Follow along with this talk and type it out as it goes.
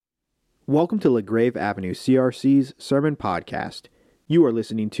Welcome to LaGrave Avenue CRC's Sermon Podcast. You are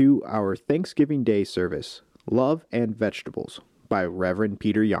listening to our Thanksgiving Day service, Love and Vegetables, by Reverend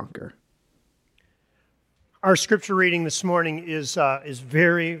Peter Yonker. Our scripture reading this morning is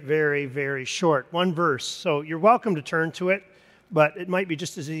very, very, very short. One verse, so you're welcome to turn to it, but it might be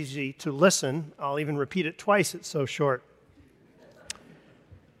just as easy to listen. I'll even repeat it twice, it's so short.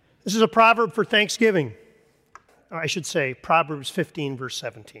 This is a proverb for Thanksgiving. I should say Proverbs 15, verse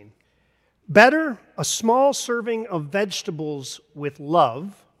 17. Better a small serving of vegetables with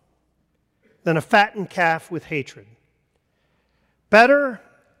love than a fattened calf with hatred. Better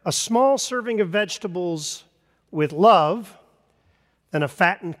a small serving of vegetables with love than a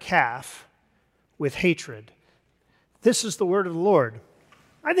fattened calf with hatred. This is the word of the Lord.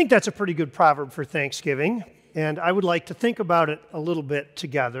 I think that's a pretty good proverb for Thanksgiving, and I would like to think about it a little bit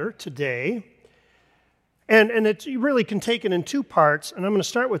together today. And it really can take it in two parts, and I'm going to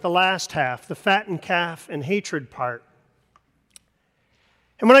start with the last half, the fattened calf and hatred part.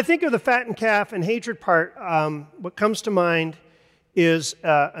 And when I think of the fattened calf and hatred part, what comes to mind is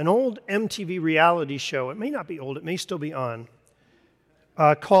an old MTV reality show. It may not be old, it may still be on,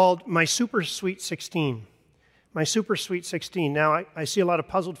 called My Super Sweet 16. My Super Sweet 16. Now, I see a lot of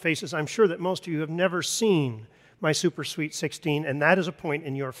puzzled faces. I'm sure that most of you have never seen My Super Sweet 16, and that is a point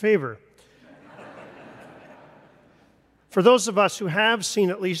in your favor. For those of us who have seen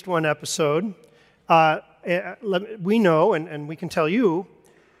at least one episode, we know, and we can tell you,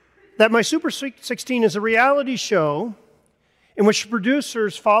 that My Super Sweet 16 is a reality show in which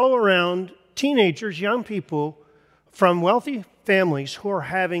producers follow around teenagers, young people from wealthy families who are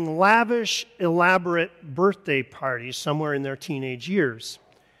having lavish, elaborate birthday parties somewhere in their teenage years.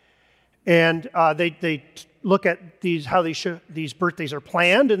 And they look at how these birthdays are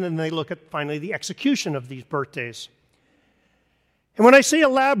planned, and then they look at, finally, the execution of these birthdays. And when I say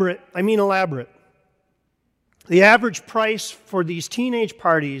elaborate, I mean elaborate. The average price for these teenage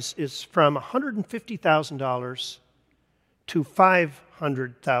parties is from $150,000 to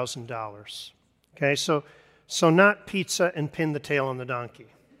 $500,000. Okay, so not pizza and pin the tail on the donkey.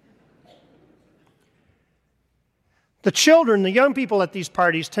 The children, the young people at these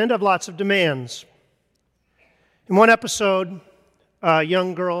parties, tend to have lots of demands. In one episode, a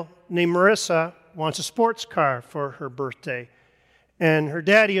young girl named Marissa wants a sports car for her birthday. And her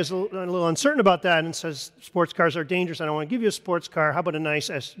daddy is a little uncertain about that and says, sports cars are dangerous. I don't want to give you a sports car. How about a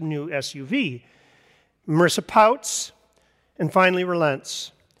nice new SUV? Marissa pouts and finally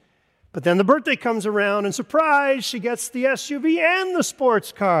relents. But then the birthday comes around, and surprise, she gets the SUV and the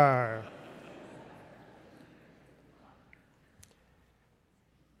sports car.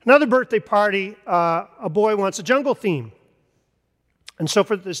 Another birthday party, a boy wants a jungle theme. And so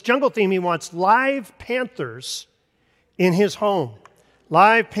for this jungle theme, he wants live panthers in his home.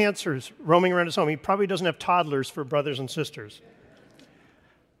 Live panthers roaming around his home. He probably doesn't have toddlers for brothers and sisters.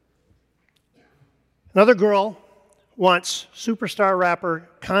 Another girl wants superstar rapper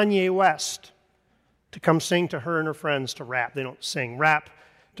Kanye West to come sing to her and her friends, to rap. They don't sing, rap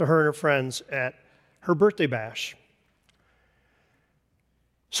to her and her friends at her birthday bash.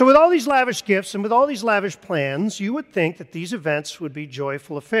 So with all these lavish gifts and with all these lavish plans, you would think that these events would be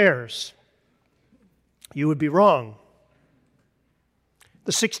joyful affairs. You would be wrong.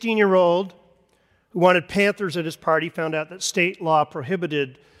 The 16-year-old who wanted panthers at his party found out that state law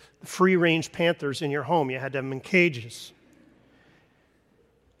prohibited free-range panthers in your home. You had to have them in cages.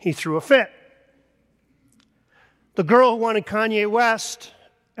 He threw a fit. The girl who wanted Kanye West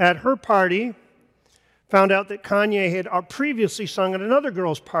at her party found out that Kanye had previously sung at another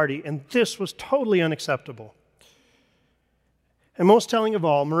girl's party, and this was totally unacceptable. And most telling of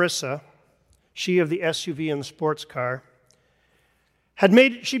all, Marissa, she of the SUV and the sports car,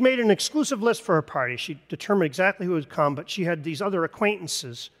 she made an exclusive list for her party. She determined exactly who would come, but she had these other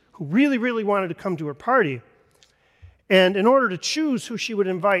acquaintances who really, really wanted to come to her party. And in order to choose who she would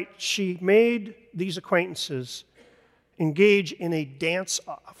invite, she made these acquaintances engage in a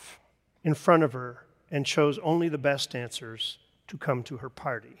dance-off in front of her and chose only the best dancers to come to her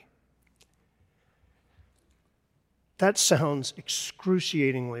party. That sounds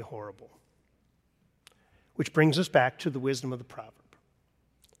excruciatingly horrible, which brings us back to the wisdom of the proverb.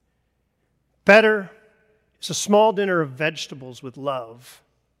 Better is a small dinner of vegetables with love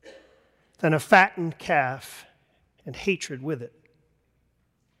than a fattened calf and hatred with it.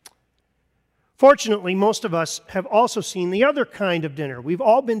 Fortunately, most of us have also seen the other kind of dinner. We've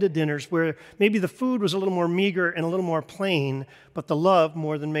all been to dinners where maybe the food was a little more meager and a little more plain, but the love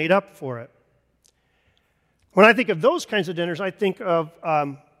more than made up for it. When I think of those kinds of dinners, I think of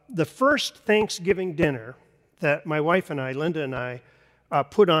the first Thanksgiving dinner that my wife and I, Linda and I,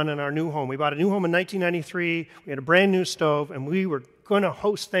 put on in our new home. We bought a new home in 1993. We had a brand new stove, and we were going to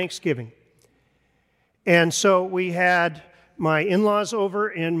host Thanksgiving. And so we had my in-laws over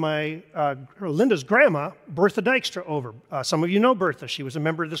and Linda's grandma, Bertha Dykstra, over. Some of you know Bertha. She was a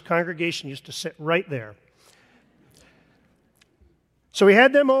member of this congregation, used to sit right there. So we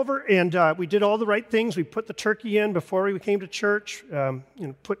had them over, and we did all the right things. We put the turkey in before we came to church,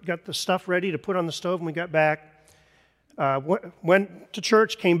 got the stuff ready to put on the stove, and we got back. Went to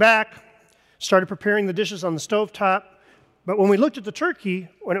church, came back, started preparing the dishes on the stovetop. But when we looked at the turkey,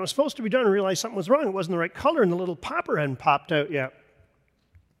 when it was supposed to be done, we realized something was wrong. It wasn't the right color, and the little popper hadn't popped out yet.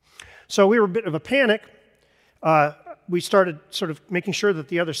 So we were a bit of a panic. We started sort of making sure that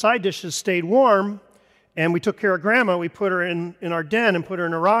the other side dishes stayed warm, and we took care of Grandma. We put her in our den and put her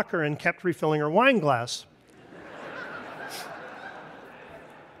in a rocker and kept refilling her wine glass.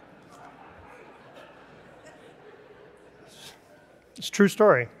 It's a true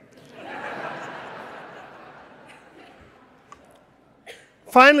story.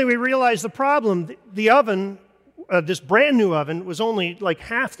 Finally, we realized the problem. The oven, this brand new oven, was only like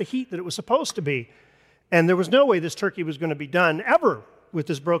half the heat that it was supposed to be. And there was no way this turkey was going to be done ever with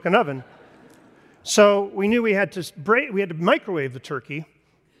this broken oven. So we knew we had to microwave the turkey.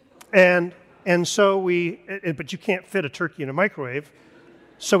 And so but you can't fit a turkey in a microwave.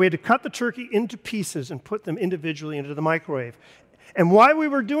 So we had to cut the turkey into pieces and put them individually into the microwave. And while we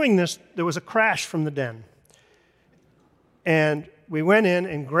were doing this, there was a crash from the den. And we went in,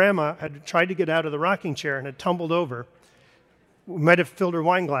 and Grandma had tried to get out of the rocking chair and had tumbled over. We might have filled her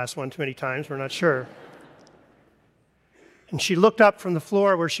wine glass one too many times, we're not sure. And she looked up from the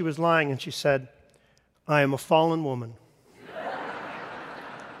floor where she was lying, and she said, "I am a fallen woman."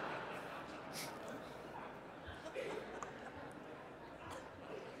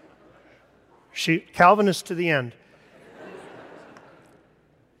 She, Calvinist to the end.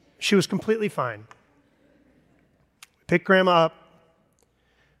 She was completely fine. We picked Grandma up,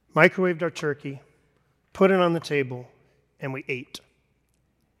 microwaved our turkey, put it on the table, and we ate.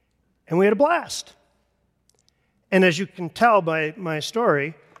 And we had a blast. And as you can tell by my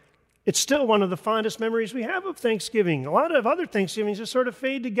story, it's still one of the fondest memories we have of Thanksgiving. A lot of other Thanksgivings just sort of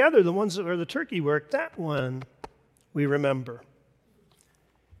fade together. The ones where the turkey worked, that one we remember.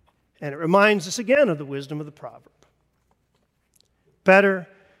 And it reminds us again of the wisdom of the proverb. Better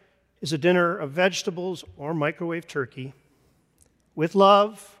is a dinner of vegetables or microwave turkey with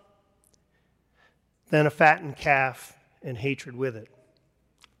love than a fattened calf and hatred with it.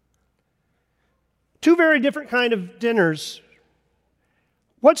 Two very different kind of dinners.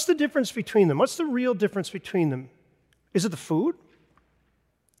 What's the difference between them? What's the real difference between them? Is it the food?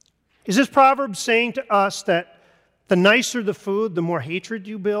 Is this proverb saying to us that the nicer the food, the more hatred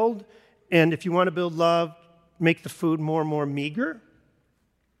you build, and if you want to build love, make the food more and more meager?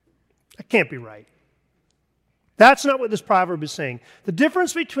 That can't be right. That's not what this proverb is saying. The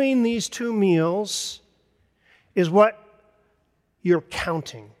difference between these two meals is what you're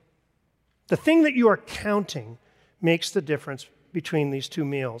counting. The thing that you are counting makes the difference between these two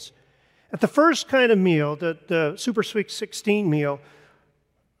meals. At the first kind of meal, the Super Sweet 16 meal,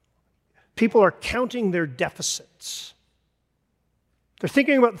 people are counting their deficits. They're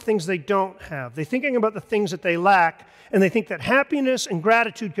thinking about the things they don't have. They're thinking about the things that they lack, and they think that happiness and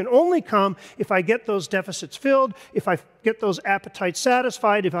gratitude can only come if I get those deficits filled, if I get those appetites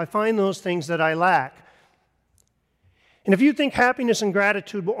satisfied, if I find those things that I lack. And if you think happiness and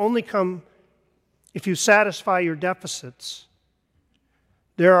gratitude will only come if you satisfy your deficits,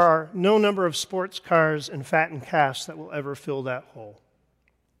 there are no number of sports cars and fattened calves that will ever fill that hole.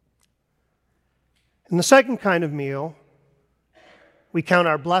 In the second kind of meal, we count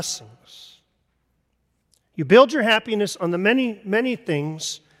our blessings. You build your happiness on the many, many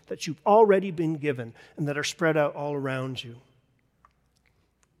things that you've already been given and that are spread out all around you.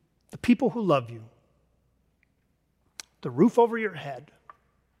 The people who love you, the roof over your head,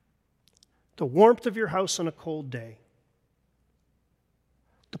 the warmth of your house on a cold day,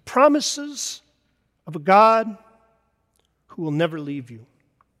 the promises of a God who will never leave you,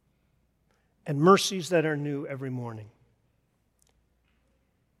 and mercies that are new every morning.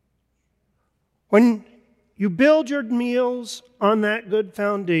 When you build your meals on that good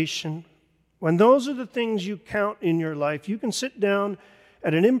foundation, when those are the things you count in your life, you can sit down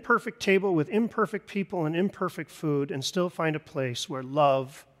at an imperfect table with imperfect people and imperfect food and still find a place where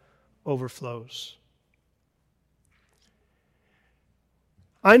love overflows.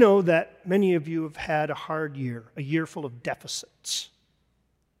 I know that many of you have had a hard year, a year full of deficits.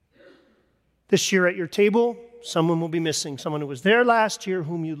 This year at your table, someone will be missing, someone who was there last year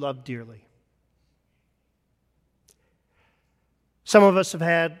whom you loved dearly. Some of us have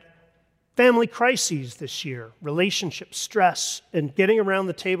had family crises this year, relationship stress, and getting around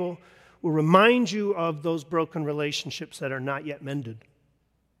the table will remind you of those broken relationships that are not yet mended.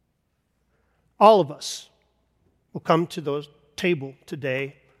 All of us will come to the table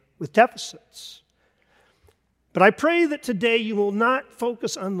today with deficits. But I pray that today you will not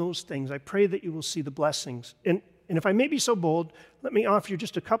focus on those things. I pray that you will see the blessings. And if I may be so bold, let me offer you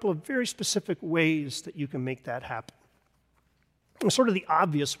just a couple of very specific ways that you can make that happen. And sort of the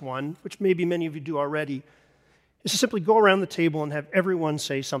obvious one, which maybe many of you do already, is to simply go around the table and have everyone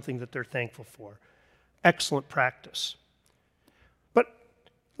say something that they're thankful for. Excellent practice. But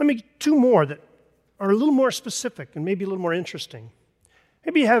let me two more that are a little more specific and maybe a little more interesting.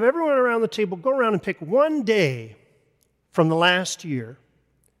 Maybe have everyone around the table go around and pick one day from the last year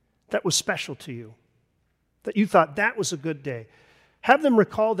that was special to you, that you thought that was a good day. Have them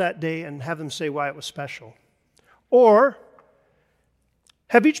recall that day and have them say why it was special. Or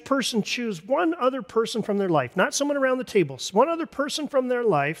have each person choose one other person from their life, not someone around the table, one other person from their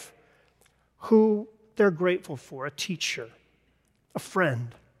life who they're grateful for, a teacher, a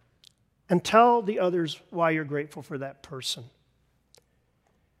friend, and tell the others why you're grateful for that person.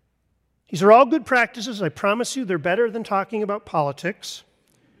 These are all good practices. I promise you they're better than talking about politics.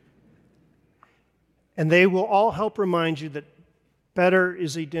 And they will all help remind you that better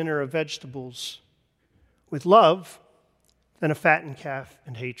is a dinner of vegetables with love than a fattened calf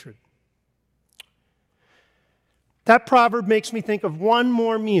and hatred. That proverb makes me think of one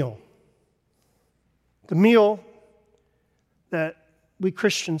more meal. The meal that we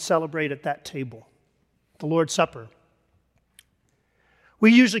Christians celebrate at that table, the Lord's Supper.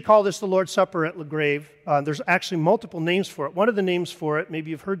 We usually call this the Lord's Supper at LaGrave. There's actually multiple names for it. One of the names for it,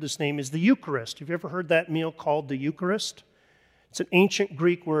 maybe you've heard this name, is the Eucharist. Have you ever heard that meal called the Eucharist? It's an ancient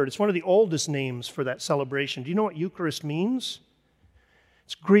Greek word. It's one of the oldest names for that celebration. Do you know what Eucharist means?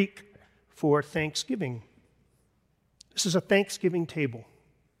 It's Greek for thanksgiving. This is a Thanksgiving table.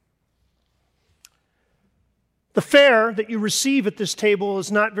 The fare that you receive at this table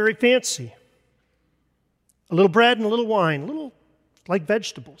is not very fancy. A little bread and a little wine, a little like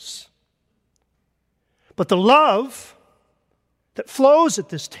vegetables. But the love that flows at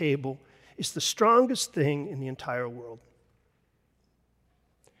this table is the strongest thing in the entire world.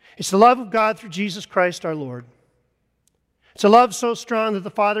 It's the love of God through Jesus Christ our Lord. It's a love so strong that the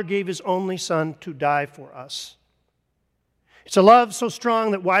Father gave His only Son to die for us. It's a love so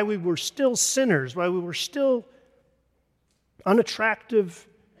strong that while we were still sinners, while we were still unattractive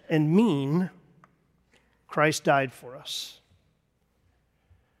and mean, Christ died for us.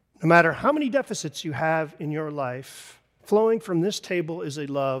 No matter how many deficits you have in your life, flowing from this table is a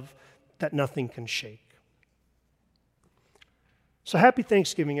love that nothing can shake. So happy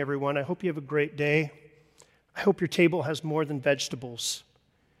Thanksgiving, everyone. I hope you have a great day. I hope your table has more than vegetables.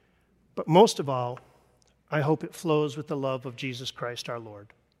 But most of all, I hope it flows with the love of Jesus Christ our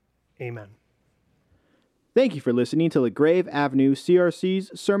Lord. Amen. Thank you for listening to LaGrave Avenue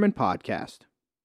CRC's Sermon Podcast.